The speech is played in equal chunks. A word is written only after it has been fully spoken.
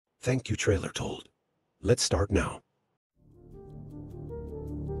Thank you, TrailerTold. Let's start now.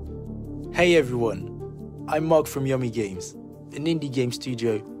 Hey everyone, I'm Mark from Yummy Games, an indie game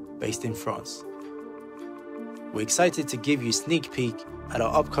studio based in France. We're excited to give you a sneak peek at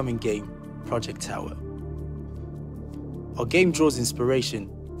our upcoming game, Project Tower. Our game draws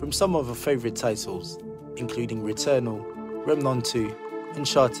inspiration from some of our favorite titles, including Returnal, Remnant 2,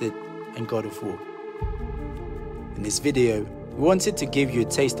 Uncharted, and God of War. In this video, we wanted to give you a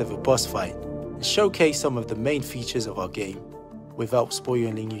taste of a boss fight and showcase some of the main features of our game without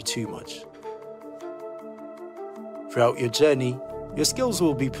spoiling you too much. Throughout your journey, your skills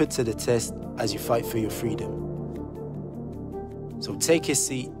will be put to the test as you fight for your freedom. So take a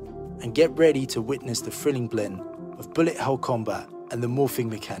seat and get ready to witness the thrilling blend of bullet hell combat and the morphing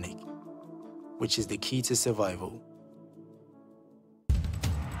mechanic, which is the key to survival.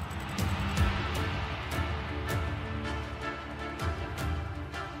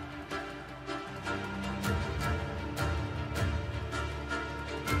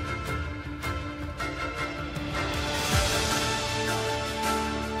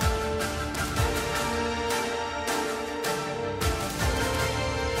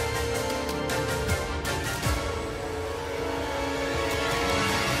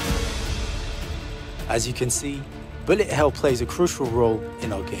 As you can see, bullet hell plays a crucial role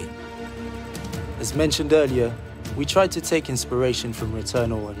in our game. As mentioned earlier, we tried to take inspiration from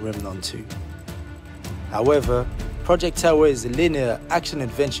Returnal and Remnant 2. However, Project Tower is a linear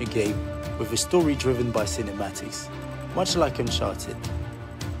action-adventure game with a story driven by cinematics, much like Uncharted.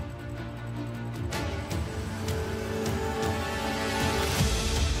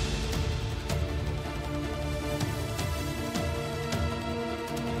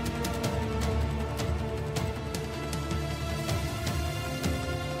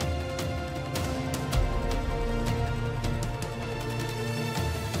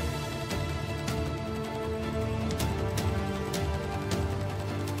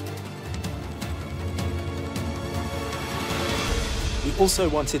 We also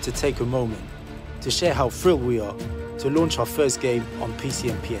wanted to take a moment to share how thrilled we are to launch our first game on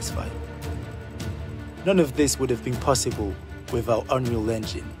PC and PS5. None of this would have been possible without Unreal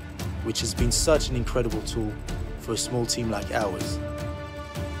Engine, which has been such an incredible tool for a small team like ours.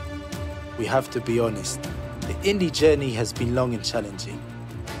 We have to be honest, the indie journey has been long and challenging,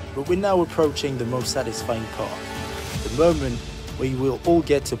 but we're now approaching the most satisfying part, the moment where you will all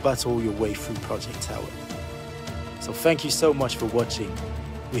get to battle your way through Project Tower. So thank you so much for watching.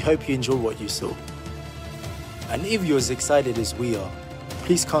 We hope you enjoyed what you saw. And if you're as excited as we are,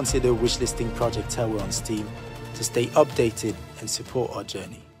 please consider wishlisting Project Tower on Steam to stay updated and support our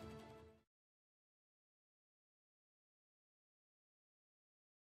journey.